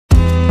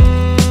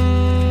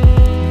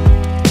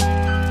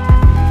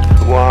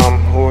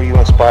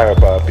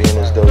inspired by, being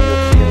as though you're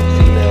a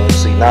female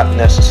MC. Not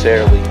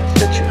necessarily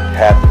that you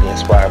have to be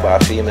inspired by a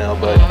female,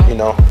 but you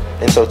know,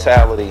 in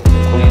totality,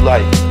 who you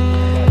like?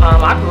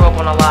 I grew up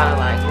on a lot of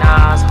like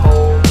Nas,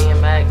 Hov,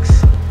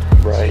 DMX,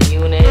 right,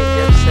 Unit,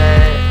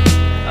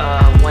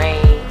 Dipset,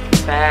 Wayne,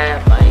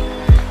 Fab. Like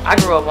I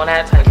grew up on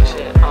that type of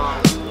shit.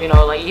 You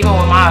know, like even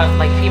with my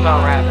like female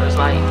rappers,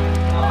 like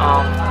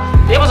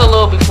it was a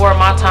little before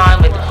my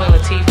time, like the Queen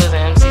Latifahs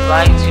and MC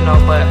Lights, you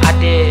know. But I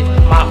did.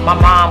 My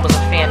mom was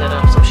a fan of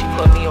them, so she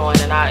put me on,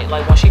 and I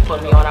like when she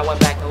put me on, I went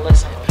back and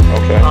listened.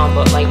 Okay.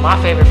 But like my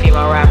favorite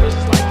female rappers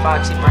is like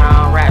Foxy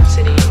Brown,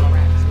 Rhapsody.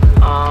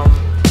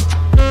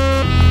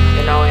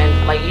 You know,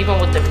 and like even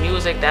with the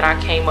music that I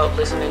came up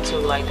listening to,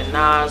 like the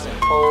Nas and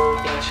Hov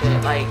and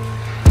shit, like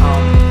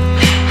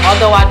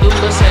although I do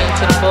listen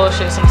to the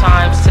bullshit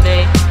sometimes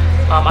today,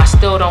 I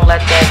still don't let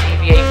that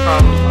deviate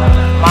from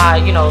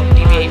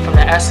deviate from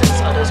the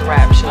essence of this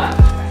rap shit.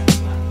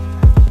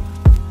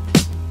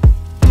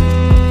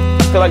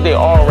 I feel like they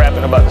all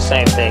rapping about the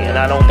same thing, and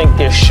I don't think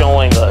they're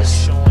showing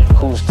us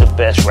who's the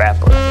best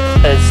rapper.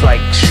 It's like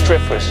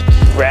strippers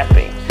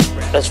rapping.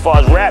 As far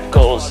as rap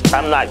goes,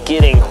 I'm not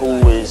getting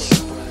who is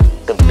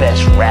the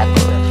best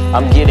rapper.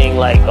 I'm getting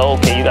like,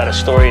 okay, you got a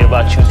story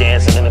about you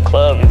dancing in the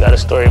club. You got a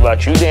story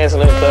about you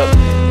dancing in the club.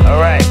 All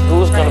right,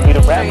 who's gonna be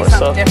the rapper?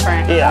 So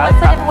different. Yeah.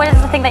 What is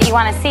the thing that you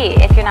want to see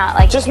if you're not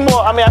like? Just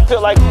more. I mean, I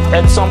feel like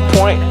at some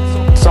point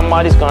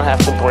somebody's gonna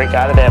have to break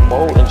out of that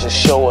mode and just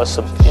show us,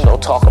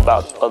 talk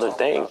about other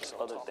things.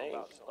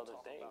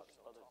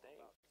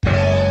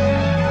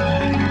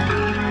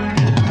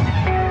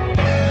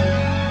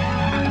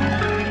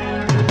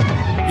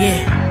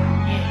 Yeah.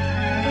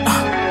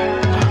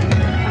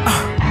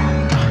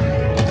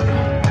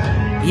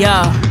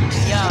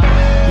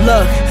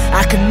 Look,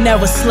 I could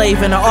never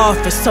slave in the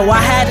office, so I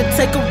had to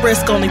take a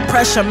risk, only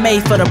pressure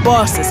made for the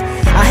bosses.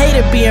 I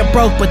hated being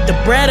broke, but the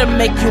bread'll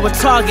make you a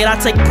target. I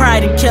take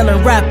pride in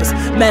killing rappers,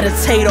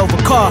 meditate over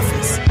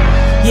coffins.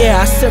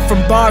 Yeah, I sit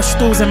from bar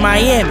stools in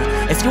Miami.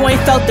 If you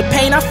ain't felt the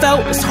pain I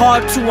felt, it's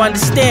hard to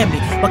understand me.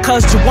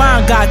 Because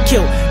Juwan got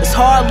killed, it's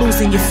hard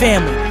losing your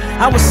family.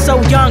 I was so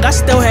young, I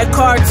still had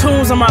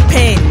cartoons on my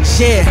paintings,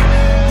 yeah.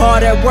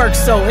 Hard at work,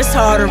 so it's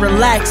harder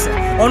relaxing.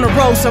 On the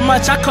road so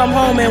much, I come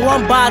home and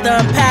won't bother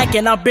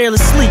unpacking. I barely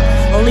sleep,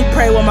 only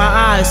pray with my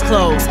eyes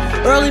closed.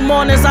 Early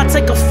mornings, I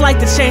take a flight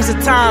to change the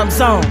time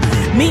zone.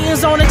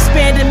 Meetings on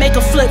expanded, make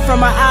a flip from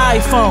my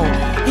iPhone.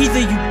 Either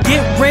you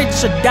get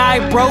rich or die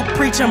broke,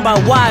 preaching by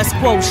wise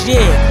quotes,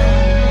 yeah.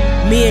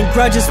 Me and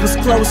grudges was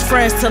close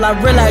friends till I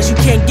realized you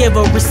can't give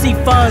or receive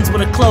funds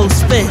with a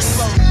closed fist.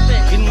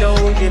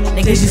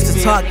 Niggas used to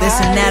talk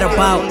this and that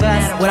about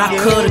what I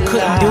could or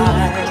couldn't do,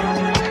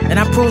 and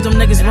I proved them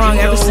niggas wrong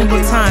every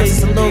single time.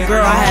 Since a little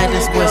girl I had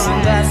this whistle.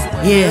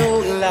 Yeah,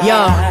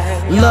 yo,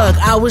 look,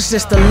 I was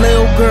just a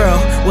little girl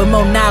with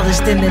more knowledge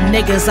than the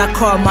niggas I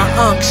call my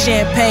unk.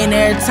 Champagne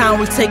every time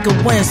we take a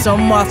win, so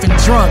I'm often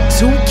drunk.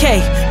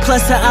 2K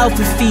plus an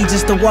outfit fee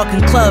just to walk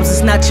in clubs.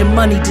 It's not your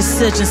money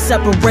decision,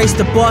 separates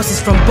the bosses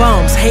from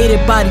bums.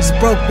 Hated bodies,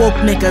 broke woke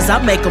niggas, I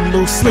make them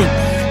lose sleep.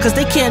 Cause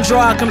they can't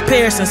draw a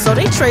comparison, so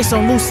they trace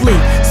on loosely.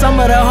 Some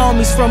of the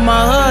homies from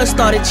my hood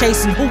started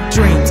chasing hoop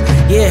dreams.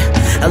 Yeah,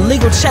 a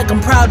legal check, I'm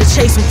proud to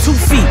chase him 2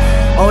 feet.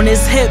 On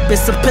his hip,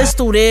 it's a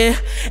pistol there.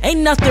 Ain't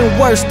nothing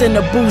worse than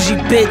a bougie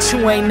bitch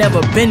who ain't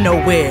never been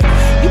nowhere.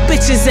 You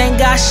bitches ain't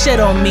got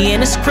shit on me,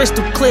 and it's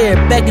crystal clear.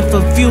 Begging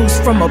for views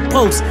from a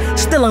post,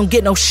 still don't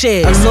get no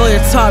shares. A lawyer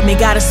taught me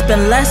gotta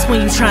spend less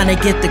when you tryna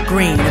get the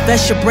green.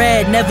 Invest your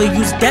bread, never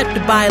use debt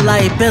to buy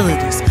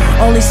liabilities.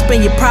 Only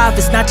spend your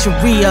profits, not your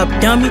re-up,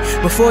 dummy.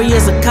 But 4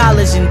 years of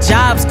college and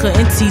jobs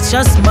couldn't teach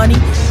us money,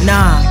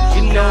 nah.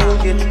 You know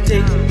you can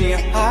take me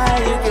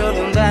higher, girl,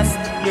 and that's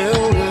no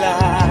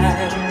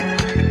lie.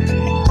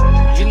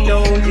 You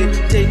know you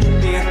can take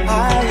me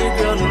higher,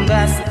 girl, and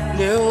that's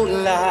no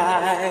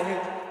lie.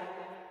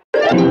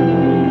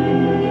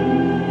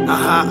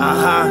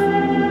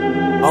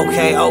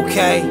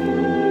 Okay.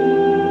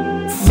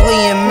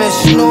 Fleeing Miss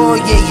Noir,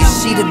 yeah, you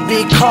see the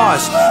big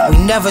cars. We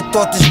never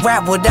thought this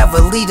rap would ever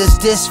lead us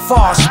this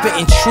far.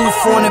 Spitting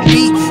truth on the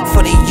beat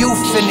for the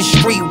youth in the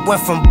street.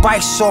 Went from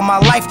bikes all my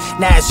life,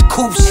 now it's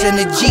coupes and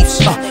the Jeeps.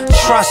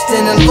 Trust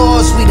in the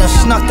laws, we done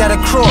snuck that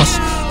across.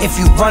 If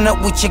you run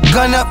up with your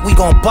gun up, we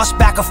gon' bust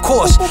back, of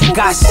course.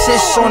 Got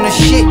sis on the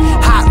shit,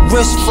 hot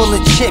wrist full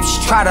of chips.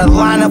 Try to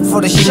line up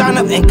for the shine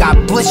up and got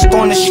blitzed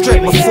on the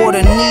strip. Before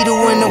the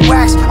needle in the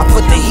wax, I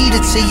put the heater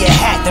to your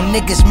hat. Them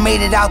niggas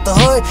made it out the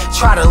hood,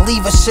 try to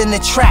leave us in the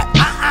trap.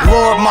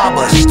 Lord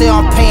Mama, still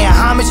I'm paying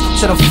homage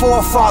to the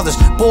forefathers.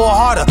 Ball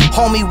harder,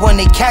 homie, when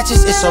they catch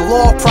us, it's a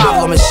law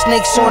problem. It's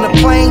snakes on the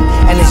plane,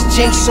 and it's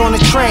jinx on the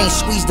train.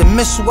 Squeeze the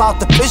missile out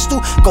the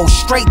pistol, go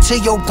straight to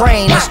your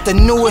brain. It's the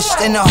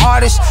newest and the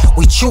hardest.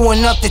 We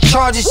chewing up the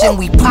charges, and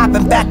we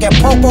popping back at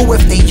Popo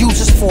if they use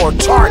us for a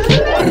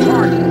target.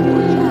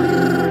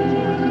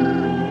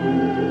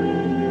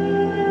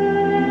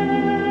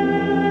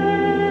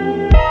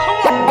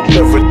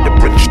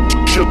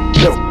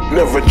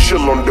 Never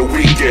chill on the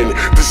weekend,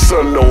 the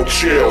sun don't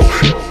chill.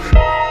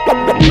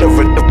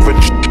 Never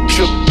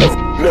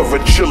Never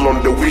chill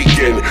on the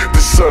weekend. The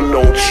sun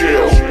don't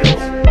chill.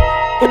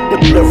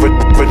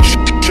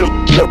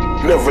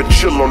 Never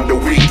chill on the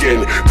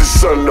weekend. The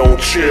sun don't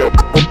chill.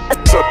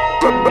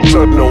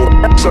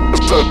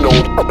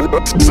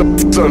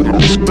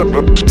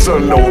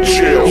 Sun don't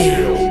chill.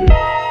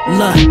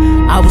 Look,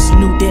 I was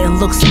new, didn't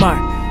look smart.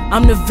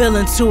 I'm the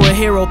villain to a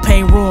hero,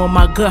 pain ruin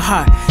my good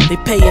heart. They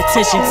pay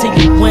attention to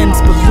your wins,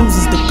 but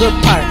loses the good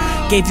part.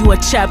 Gave you a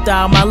chapter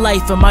out of my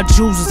life and my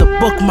jewels is a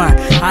bookmark.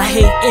 I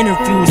hate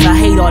interviews, I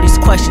hate all these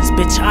questions,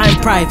 bitch, I'm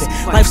private.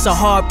 Life's a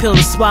hard pill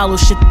to swallow,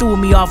 shit threw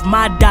me off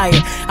my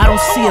diet. I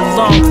don't see a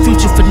long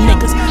future for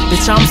niggas,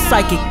 bitch, I'm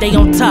psychic. They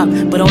on top,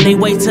 but on their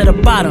way to the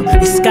bottom, they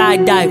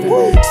skydiving.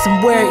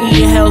 Somewhere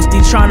eating healthy,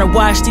 trying to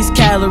watch these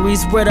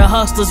calories. Where the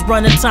hustlers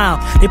run the town,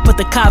 they put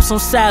the cops on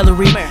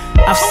salary.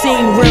 I've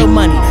seen real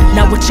money,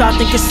 now what y'all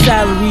think is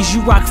salaries.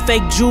 You rock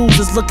fake jewels,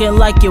 it's looking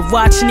like your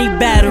watch need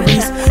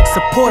batteries.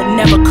 Support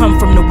never come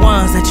from the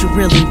ones that you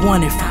really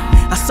wanted from.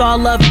 I saw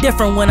love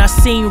different when I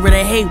seen where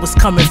the hate was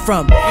coming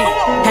from.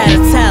 Had a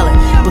talent,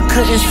 but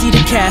couldn't see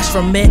the cash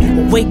from it.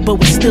 Awake, but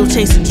was still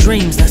chasing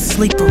dreams, that's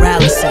sleep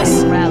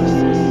paralysis.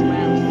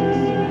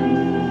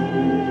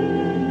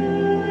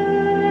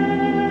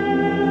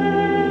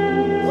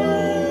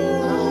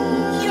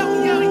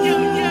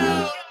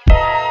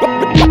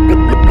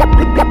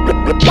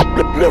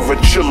 Never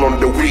chill on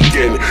the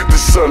weekend. The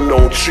sun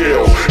don't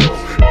chill.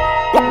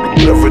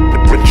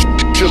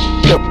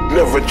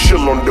 Never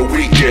chill on the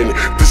weekend.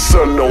 The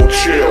sun don't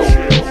chill.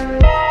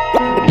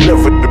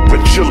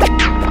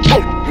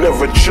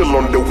 Never chill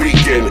on the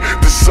weekend.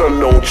 The sun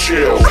don't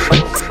chill.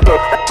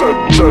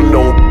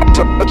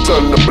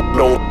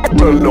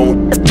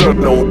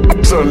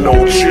 Sun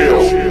don't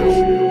chill.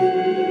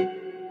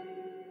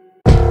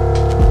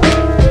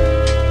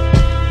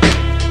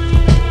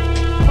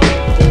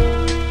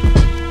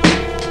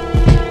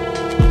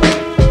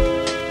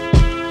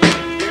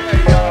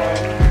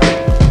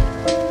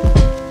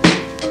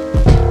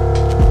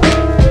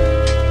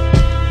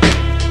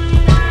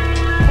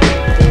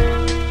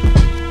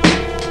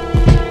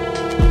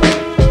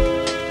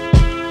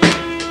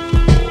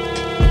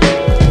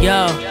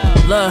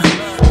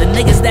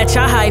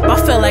 Y'all hype, I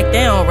feel like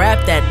they don't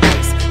rap that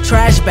nice.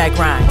 Trash back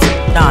rhymes,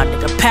 nah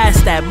nigga, pass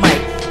that mic.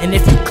 And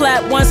if you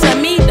clap once at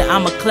me, then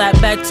I'ma clap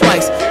back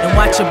twice. And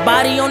watch your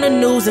body on the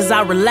news as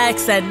I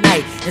relax at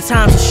night. In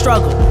times of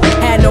struggle,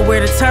 had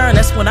nowhere to turn,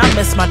 that's when I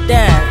miss my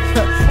dad.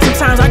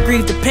 Sometimes I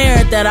grieve the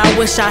parent that I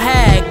wish I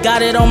had.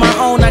 Got it on my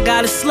own, I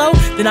got it slow,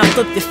 then I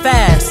flipped it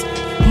fast.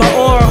 My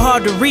aura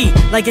hard to read,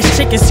 like it's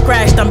chicken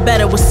scratched, I'm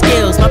better with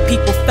skills. My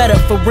people fed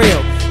up for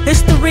real.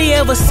 History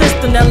of a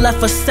system that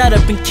left us set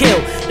up and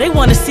killed. They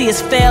wanna see us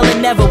fail, it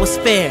never was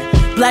fair.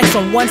 Blacks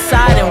on one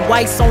side and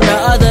whites on the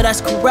other, that's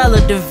Corella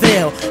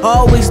DeVille. I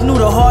always knew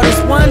the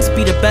hardest ones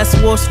be the best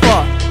wars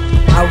fought.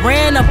 I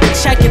ran up a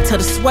check until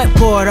the sweat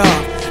poured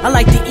off. I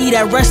like to eat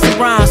at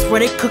restaurants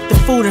where they cook the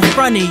food in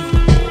front of you.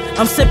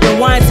 I'm sipping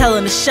wine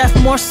telling the chef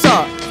more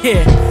salt.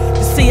 Here,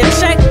 to see a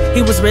check,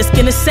 he was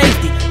risking his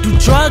safety. Do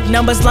drug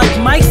numbers like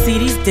Mike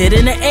CDs did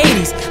in the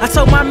 80s. I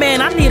told my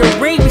man I need a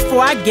ring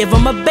before I give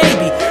him a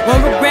baby.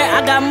 One regret,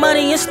 I got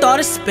money and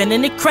started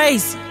spending it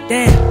crazy.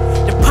 Damn,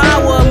 the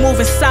power of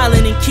moving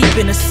silent and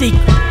keeping a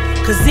secret.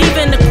 Cause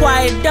even the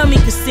quiet dummy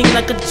could sing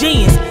like a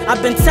genius.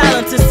 I've been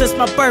talented since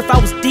my birth, I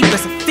was deep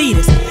as a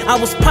fetus. I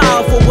was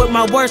powerful with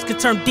my words, could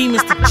turn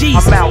demons to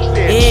Jesus. I'm out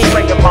there,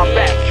 slinging my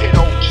back,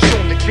 kiddo.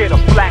 Soon to get a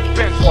black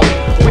pencil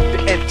with the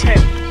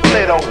intent,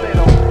 little.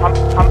 I'm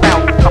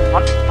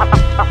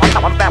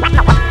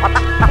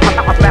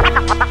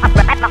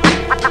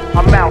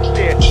out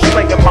there,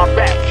 slinging my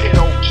back,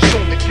 kiddo.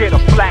 Soon to get a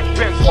black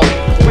pencil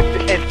with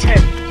the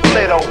intent,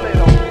 little.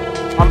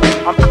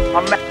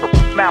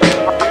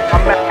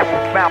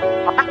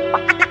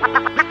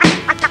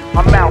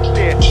 I'm out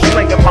there,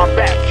 slinging my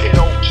back,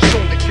 kiddo.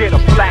 Soon to get a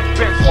black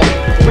pencil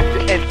with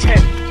the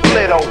intent,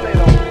 little.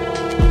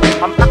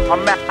 I'm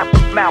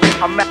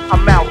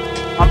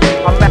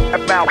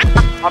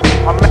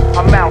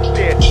out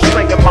there,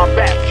 slinging my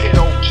back,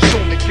 kiddo.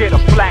 Soon to get a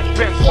black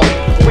pencil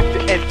with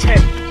the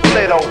intent,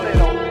 little.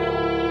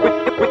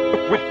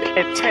 With the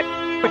intent,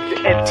 with the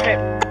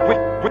intent,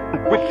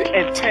 with the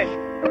intent,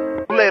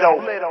 little.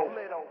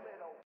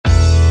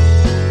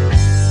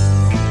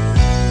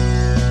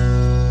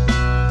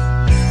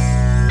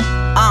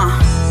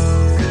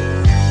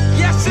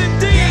 Yes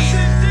indeed.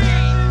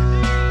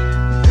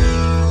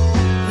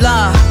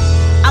 Love.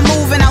 I'm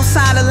moving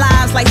outside the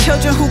lines like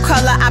children who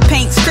color. I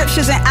paint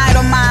scriptures and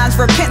idle minds.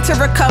 Repent to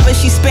recover.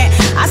 She spent,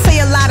 I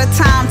say, a lot of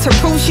time to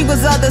prove she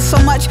was others. So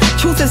much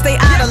truth as they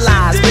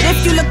idolize. But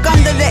if you look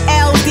under the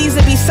L's, these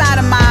would be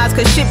sodomized.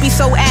 Cause shit be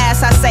so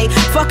ass, I say,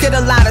 fuck it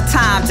a lot of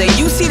times. And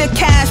you see the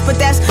cash, but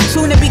that's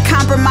soon to be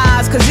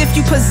compromised. Cause if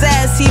you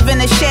possess even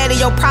a share of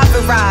your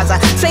profit rise. I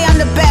say I'm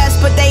the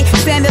best, but they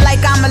standing like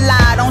I'm a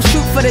lie. Don't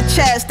shoot for the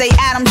chest, they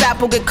Adam's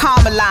apple get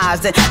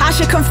caramelized. And I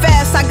should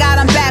confess, I got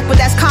them back,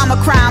 but that's karma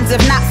crimes. If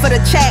not for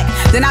the check,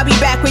 then I'll be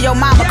back with your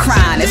mama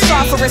crying. It's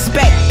all for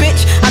respect,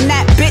 bitch. I'm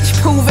that bitch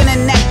proving a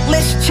necklace.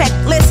 wish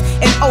checklist.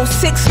 In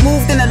 06,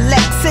 moved in a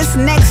Lexus.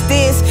 Next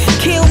is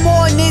kill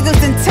more niggas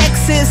than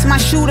Texas. My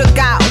shooter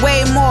got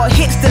way more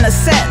hits than a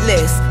set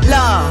list.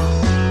 Love.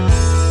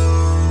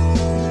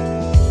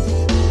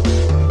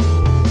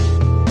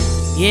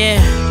 Yeah.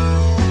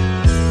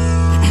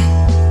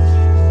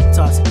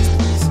 Talk to me,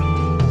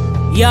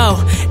 please. Yo,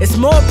 it's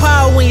more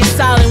power when you're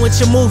silent with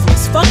your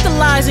movements. Fuck the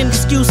lies and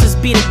excuses,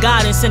 be the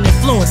guidance and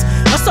influence.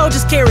 My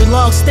soldiers carry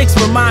long sticks,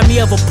 remind me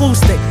of a pool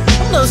stick.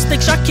 Them little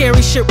sticks I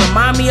carry shit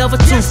remind me of a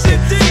toothpick.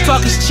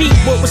 Talk is cheap,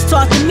 what was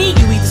taught to me,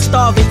 you either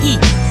starve or eat.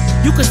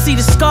 You can see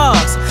the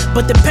scars,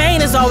 but the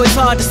pain is always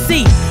hard to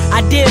see.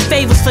 I did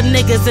favors for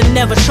niggas and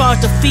never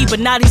charged a fee, but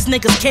now these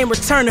niggas can't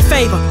return the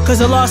favor,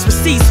 cause I lost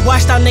receipts.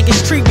 Watched how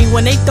niggas treat me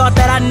when they thought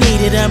that I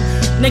needed them.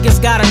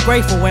 Niggas got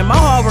ungrateful when my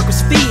hard work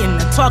was feeding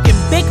and talking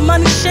big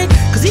money shit,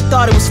 cause he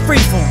thought it was free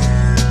for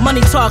him.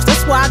 Money talks,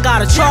 that's why I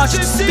got a charge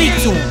to speak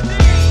to him.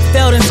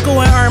 Failed in school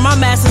and earned my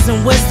masters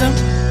in wisdom.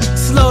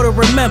 Slow to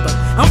remember,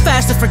 I'm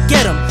fast to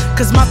forget them,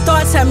 cause my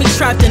thoughts had me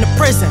trapped in a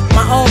prison.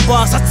 My own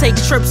boss, I take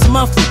trips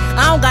monthly,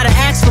 I don't gotta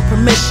ask for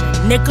permission,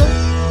 nigga.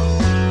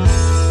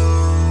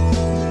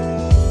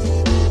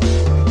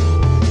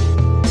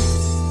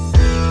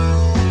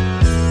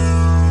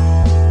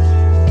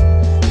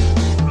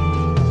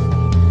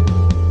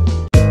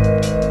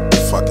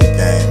 Fucking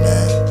game,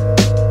 man.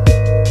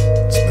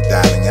 It's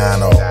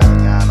Medalliano.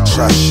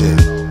 Trust shit.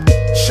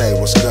 Shay,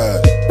 what's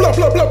good? Blah,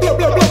 blah, blah, blah,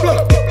 blah, blah,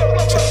 blah.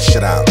 Check the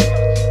shit out.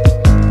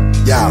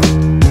 Yo,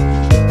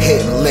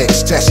 hitting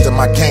licks, testing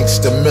my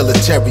gangster,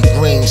 military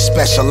green,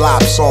 special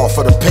ops, all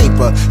for the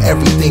paper,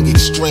 everything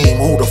extreme.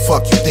 Who the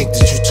fuck you think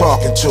that you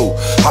talking to?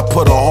 I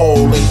put a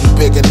hole in you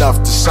big enough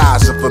the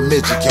size of a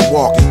midget can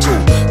walk into.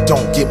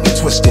 Don't get me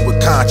twisted with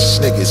conscious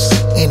niggas.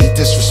 Any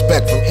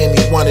disrespect from any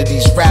one of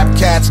these rap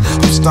cats,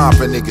 I'm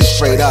stomping niggas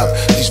straight up.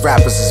 These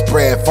rappers is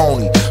bred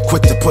phony,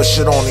 quick to push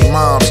it on their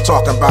moms,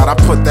 talking about I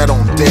put that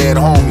on dead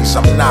homies.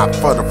 I'm not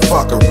for the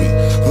fuckery.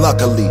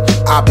 Luckily,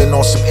 I've been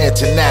on some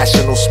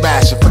international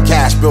smashing for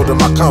cash, building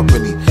my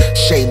company.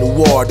 Che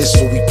Noir, this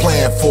what we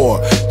plan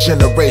for.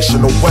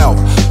 Generational wealth,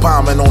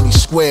 bombing on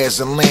these squares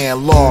and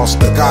land lost.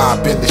 The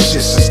God been the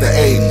shit since the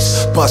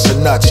 80s.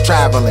 Busting nuts,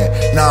 traveling.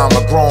 Now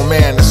I'm a grown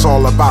man, it's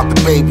all about the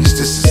babies.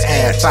 This is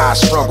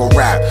anti-struggle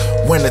rap.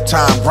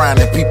 Wintertime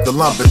grinding, peep the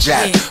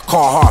lumberjack.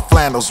 Carhartt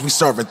flannels, we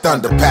serving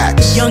thunder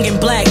packs. Young and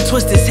black,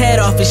 twist his head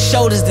off his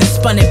shoulders, then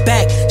spun it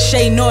back.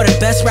 Che Noir, the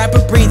best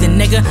rapper breathing,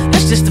 nigga.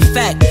 That's just a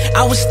fact.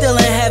 I was still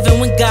in heaven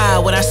when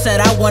God, when I said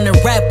I wanted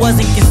rap,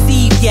 wasn't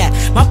conceived yet.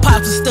 My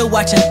pops was still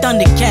watching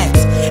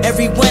Thundercats.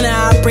 Every winter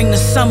I bring the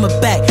summer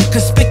back.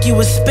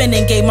 Conspicuous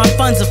spending gave my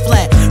funds a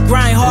flat.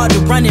 Grind hard to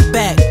run it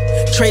back.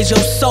 Trade your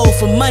soul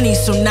for money,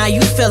 so now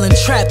you feeling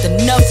trapped.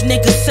 Enough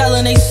niggas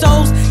selling their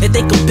souls that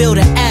they could build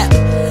an app.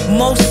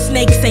 Most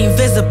snakes ain't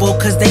visible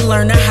cause they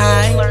learn to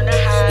hide.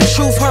 The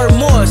truth hurt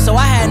more, so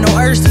I had no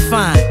urge to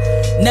find.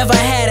 Never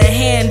had a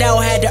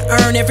handout, had to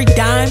earn every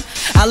dime.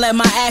 I let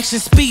my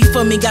actions speak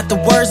for me, got the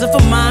words of a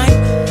mind.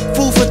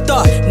 Food for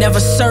thought, never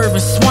serving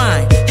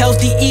swine.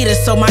 Healthy eater,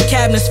 so my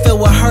cabinet's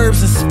filled with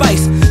herbs and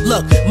spice.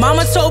 Look,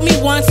 mama told me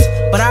once,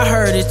 but I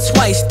heard it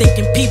twice.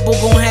 Thinking people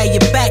gon' have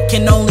your back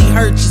can only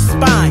hurt your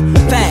spine.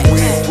 Facts. We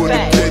ain't for the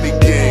petty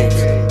games.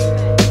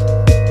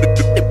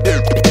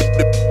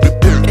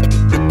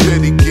 The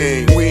petty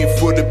game. We ain't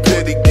for the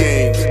petty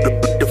games.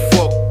 The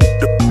fuck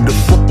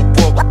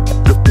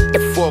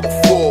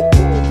for.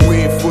 We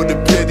ain't for the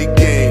petty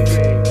games.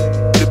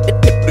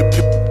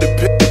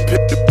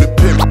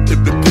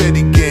 The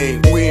petty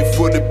game. We ain't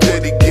for the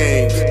petty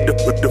games.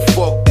 The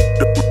fuck for.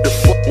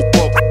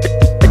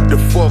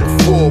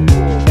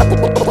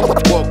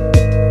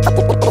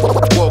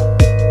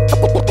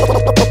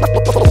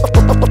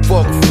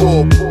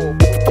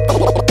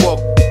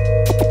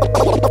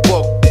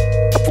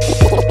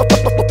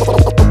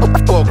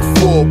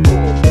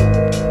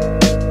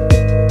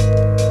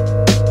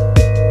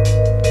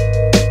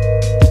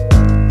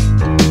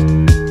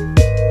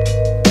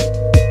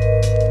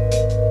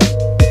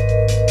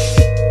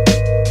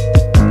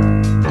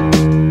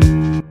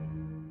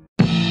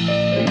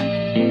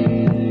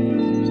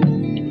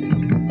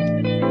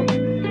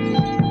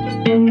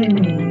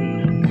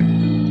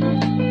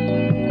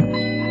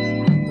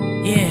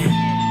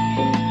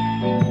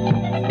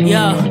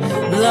 Yo,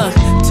 look,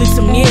 took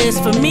some years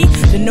for me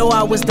to know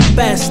I was the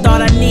best.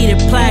 Thought I needed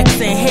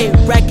plaques and hit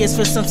records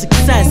for some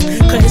success.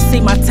 Couldn't see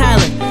my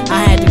talent,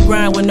 I had to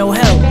grind with no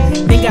help.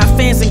 Then got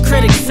fans and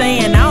critics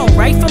saying I don't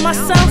write for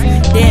myself.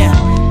 Damn,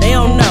 they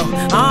don't know,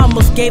 I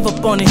almost gave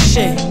up on this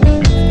shit.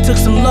 Took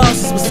some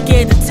losses, was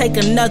scared to take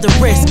another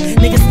risk.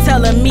 Niggas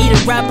telling me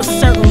to rap a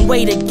certain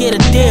way to get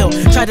a deal.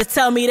 Tried to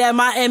tell me that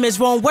my image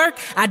won't work,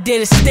 I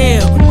did it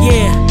still,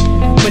 yeah.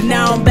 But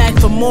now I'm back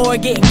for more,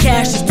 getting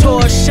cash to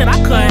tour. Shit, I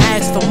couldn't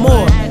ask for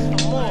more.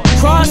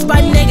 Crossed by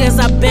niggas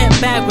I bent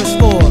backwards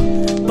for,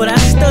 but I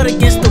stood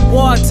against the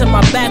wall till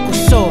my back was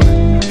sore.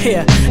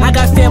 Yeah, I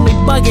got family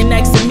bugging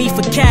next to me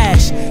for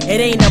cash. It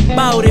ain't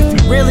about if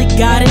you really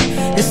got it,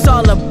 it's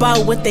all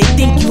about what they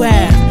think you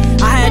have.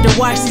 I had to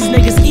watch these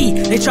niggas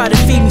eat. They tried to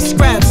feed me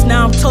scraps.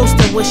 Now I'm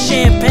toasted with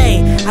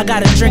champagne. I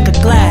gotta drink a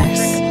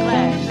glass.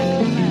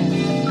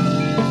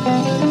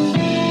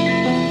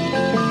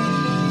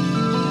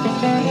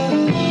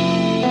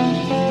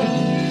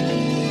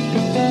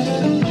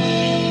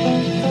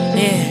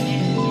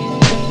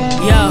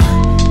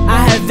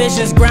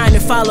 Visions grind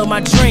and follow my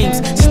dreams.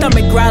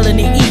 Stomach growling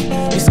to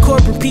eat. These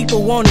corporate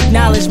people won't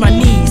acknowledge my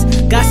needs.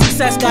 Got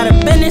success, got a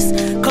business,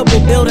 couple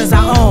buildings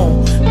I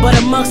own. But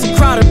amongst a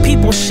crowd of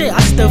people, shit,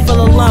 I still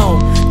feel alone.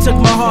 Took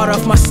my heart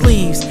off my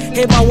sleeves,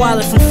 hid my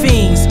wallet from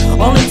fiends.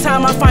 Only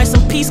time I find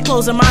some peace,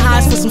 closing my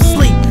eyes for some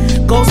sleep.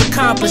 Goals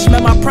accomplished,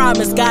 met my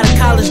promise, got a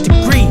college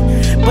degree.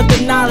 But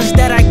the knowledge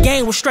that I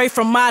gained was straight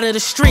from out of the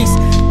streets.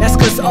 That's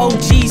cause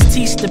OGs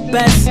teach the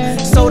best.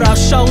 Sold out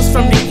shows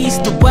from the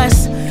east to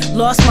west.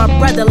 Lost my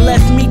brother,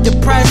 left me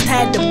depressed.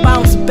 Had to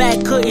bounce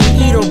back, couldn't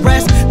eat or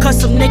rest. Cut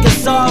some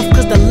niggas off,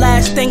 cause the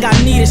last thing I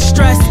need is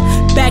stress.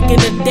 Back in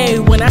the day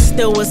when I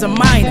still was a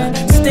minor,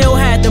 still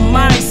had the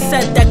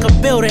mindset that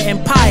could build an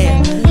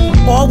empire.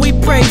 All we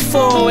pray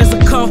for is a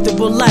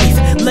comfortable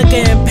life. Liquor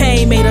and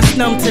pain made us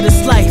numb to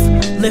this life.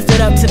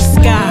 Lifted up to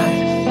the sky.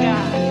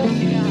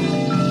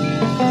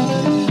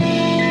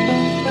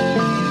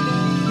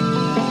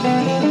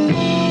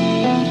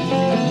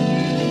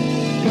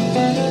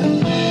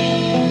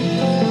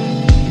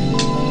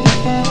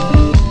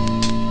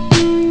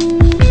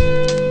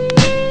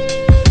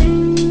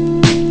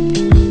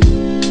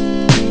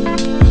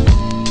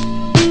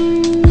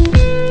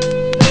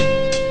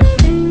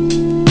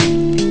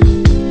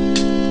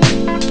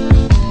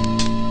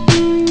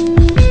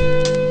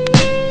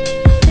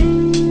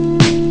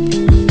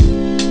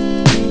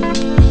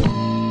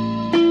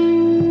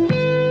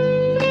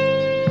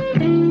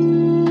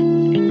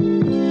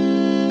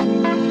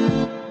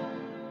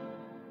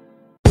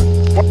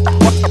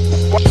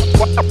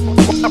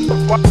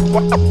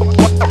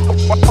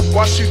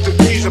 Why shoot the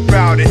bees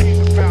about it?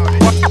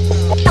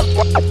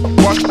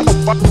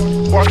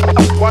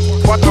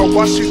 Why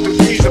shoot the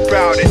bees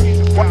about it?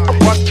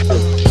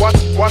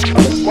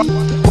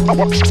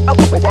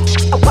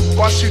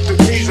 Why shoot the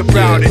bees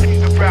about it?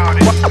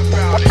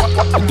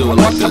 Do it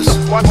like this.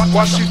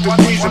 Why shoot the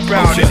bees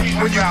about it?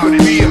 When you could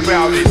be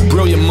about it.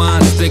 Brilliant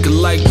minds think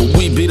alike, but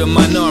we be the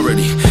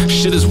minority.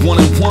 Shit is one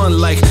and one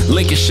like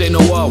Lincoln Che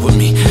Noir with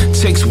me.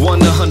 Takes one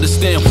to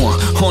understand one,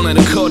 on it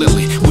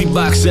accordingly. We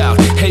box out,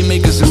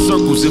 haymakers in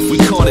circles if we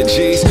caught it,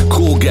 J's.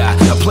 Cool guy,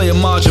 I play a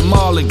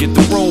Marjamal and get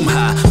the room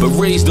high. But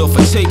raised off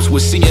of tapes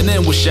where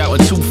CNN was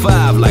shouting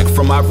 2-5. Like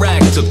from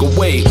Iraq, took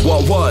away,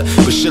 what?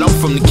 But shit, I'm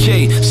from the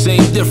K,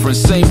 same difference,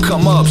 same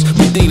come-ups.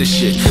 Medina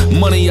shit,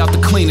 money out the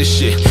cleanest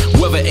shit.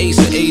 Whether Ace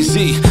or AZ,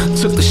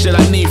 took the shit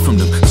I need from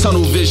them.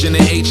 Tunnel vision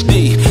in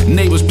HD,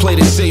 neighbors played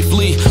it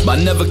safely by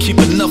never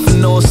keeping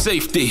nothing on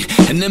safety.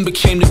 And then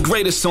became the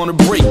greatest on the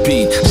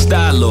breakbeat.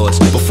 Style lords,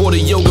 before the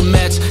yoga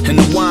mats and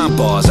the wine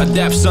bars. I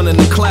dap sun in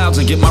the clouds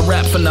and get my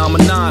rap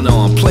phenomenon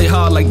on. Play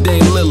hard like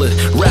Dame Lillard,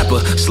 rapper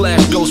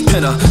slash ghost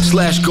pinner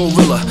slash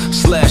gorilla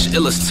slash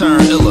illest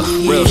turn iller.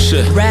 Real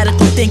shit.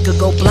 Radical thinker,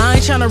 go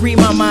blind tryna read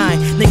my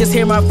mind. Niggas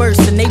hear my verse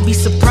and they be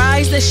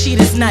surprised that shit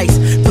is nice.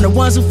 From the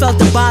ones who felt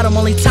the bottom,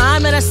 only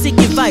time that I seek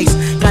advice.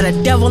 Got a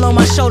devil on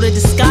my shoulder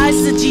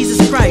disguised as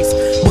Jesus Christ.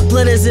 What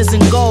glitters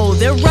isn't gold,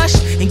 they'll rush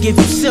and give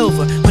you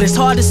silver. But it's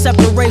hard to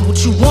separate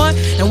what you want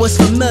and what's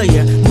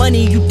familiar.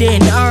 Money you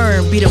didn't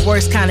earn be the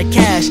worst kind of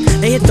cash.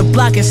 They hit the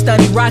block and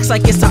study rocks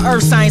like it's an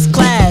earth science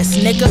class,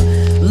 nigga.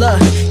 Look,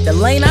 the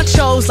lane I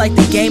chose like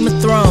the Game of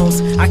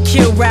Thrones. I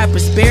kill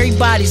rappers, bury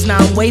bodies, now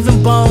I'm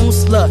waving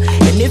bones. Look,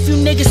 and if you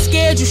niggas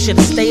scared, you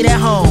should've stayed at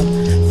home.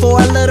 For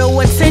a little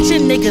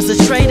attention, niggas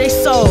will trade they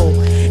soul.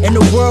 In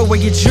the world where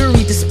your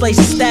jury displays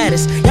your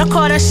status. Y'all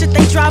call that shit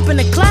they dropping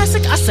a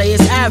classic? I say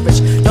it's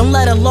average. Don't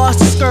let a loss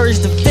discourage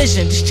the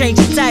vision, just change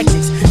your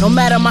tactics. No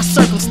matter my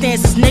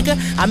circumstances, nigga,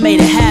 I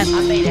made it happen.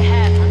 I made it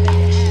happen.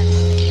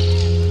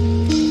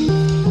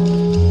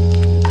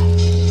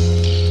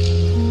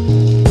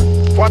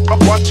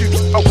 Watch you the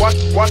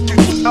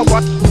bees about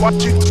it.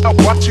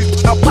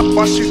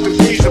 Watch you the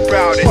bees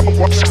about it.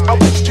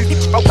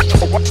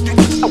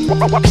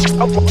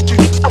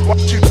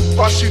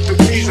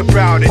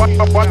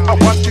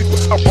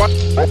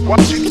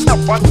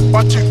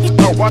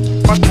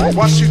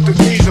 Watch you the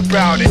bees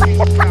about it.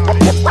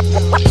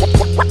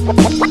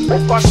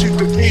 Watch you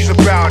the bees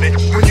about it.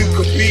 When you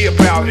could be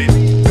about it.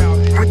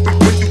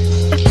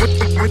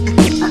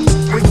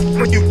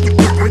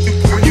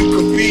 When you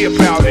could be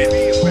about it.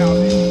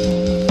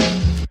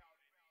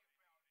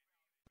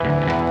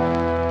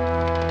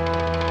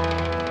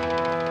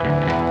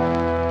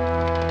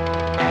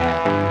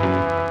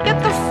 Get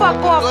the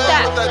fuck off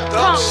that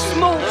punk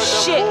smooth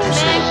shit,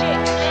 man.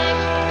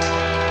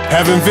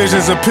 Having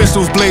visions of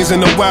pistols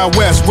blazing the Wild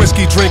West,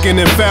 whiskey drinking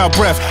and foul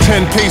breath.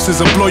 10 paces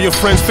of blow your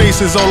friends'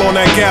 faces all on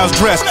that gal's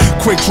dress.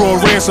 Quick draw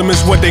ransom is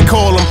what they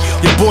call them.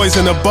 Your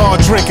boys in the bar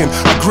drinking.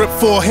 I grip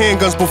 4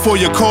 handguns before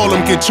you call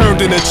them. Get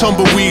turned into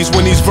tumbleweeds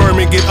when these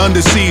vermin get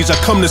under siege. I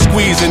come to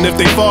squeeze, and if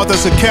they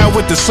father's a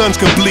coward, the sons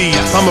can bleed.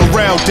 I'm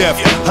around death.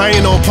 I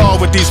ain't on par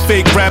with these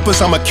fake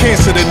rappers. I'm a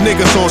cancer to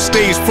niggas on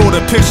stage for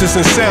the pictures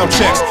and sound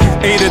checks.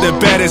 8 of the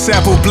baddest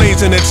apple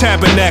blades in the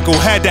tabernacle.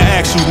 Had to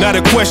ask you, not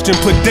a question.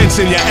 Put dents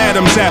in your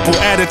Adam's apple.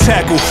 Add a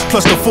tackle,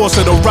 plus the force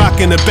of the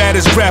rock and the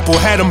baddest grapple.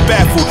 Had them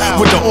baffled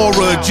with the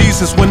aura of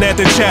Jesus when at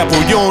the chapel.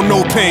 You don't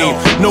know pain,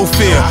 no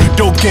fear,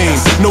 dope game,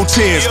 no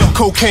tears,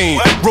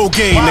 cocaine,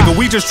 Rogaine. Nigga,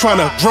 we just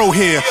tryna grow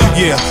here.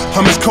 Yeah,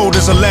 I'm as cold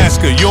as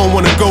Alaska. You don't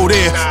wanna go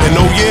there. And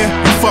oh yeah,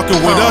 you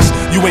fucking with us,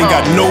 you ain't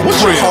got no What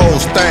crib. your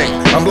hoes think?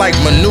 I'm like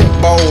Manute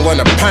Bowl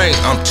in the paint.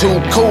 I'm too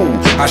cool.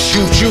 I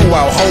shoot you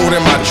while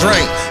holding my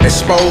drink.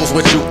 Expose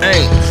what you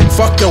ain't.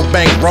 Fuck your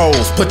bank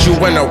rolls. Put you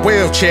in a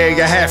wheelchair,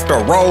 you have to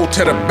roll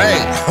to the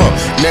bank.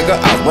 Nigga,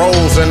 I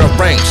rolls in the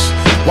ranks.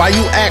 Why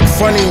you act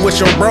funny with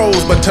your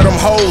bros, but to them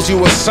hoes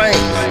you a saint?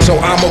 So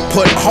I'ma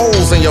put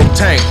holes in your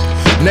tank.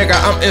 Nigga,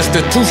 I'm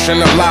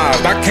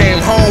institutionalized. I came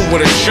home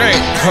with a shank.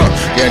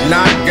 You're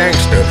not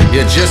gangster, you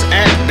just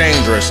act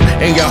dangerous.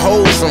 And you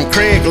hold some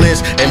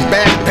Craigslist and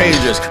back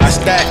pages. I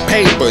stack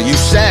paper, you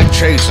sack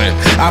chasing.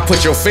 I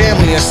put your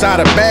family inside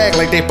a bag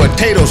like they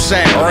potato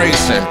sack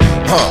racing.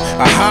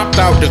 I hopped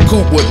out the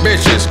coop with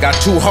bitches. Got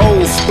 2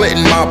 hoes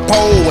splitting my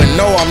pole, and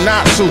no, I'm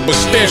not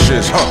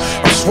superstitious.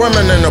 I'm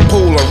swimming in a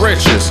pool of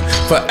riches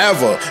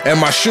forever, and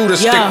my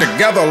shooters stick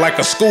together like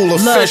a school of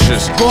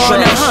fishes.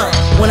 Born to hunt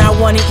when I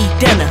wanna eat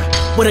dinner.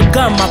 With a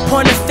gun, my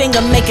pointer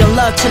finger making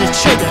love to the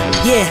trigger.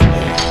 Yeah,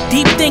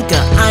 deep thinker,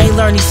 I ain't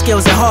learned these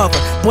skills at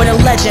Harvard. Born a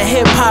legend,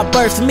 hip-hop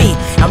birthed me.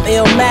 I'm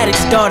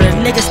Illmatic's daughter.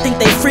 Niggas think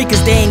they free cause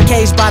they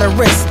engaged by the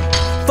wrist.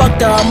 Fuck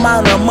the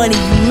amount of money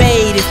you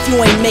made if you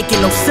ain't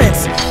making no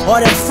sense. All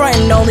that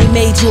frontin' only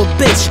made you a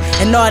bitch,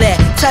 and all that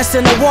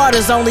testing the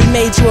waters only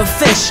made you a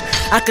fish.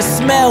 I could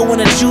smell when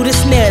a Judas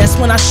near, that's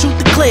when I shoot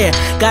the clear.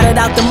 Got it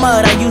out the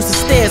mud, I used the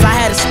stairs. I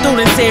had a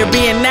student's hair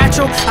being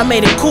natural, I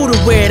made it cool to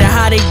wear to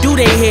how they do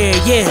their hair,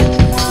 yeah.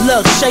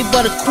 Look, shape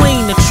of the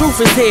queen, the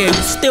truth is here.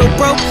 You still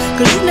broke?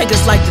 Cause you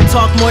niggas like to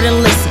talk more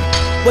than listen.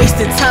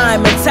 Wasting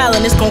time and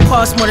talent, it's gon'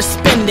 cost more to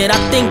spend it. I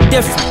think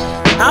different.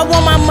 I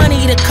want my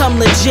money to come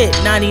legit,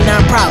 99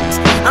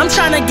 problems. I'm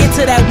tryna get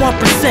to that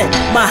 1%.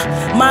 My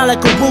mind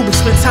like a Rubik,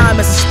 spend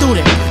time as a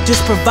student,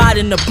 just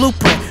providing the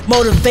blueprint.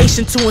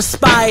 Motivation to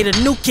inspire the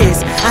new kids.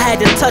 I had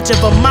the touch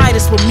of a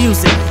Midas with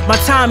music. My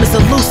time is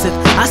elusive.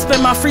 I spend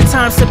my free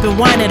time sipping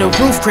wine at a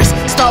roof, Chris.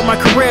 Start my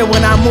career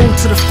when I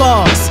moved to the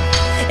falls.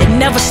 And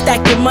never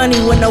stack your money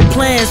with no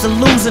plans of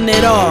losing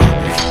it all.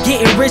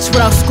 Getting rich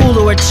without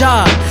school or a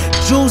job.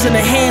 Jewels in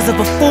the hands of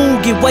a fool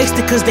get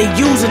wasted cause they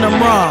using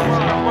them wrong.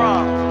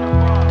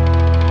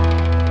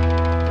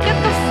 Get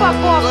the fuck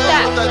off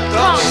that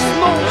drunk,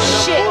 smooth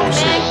shit,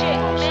 man.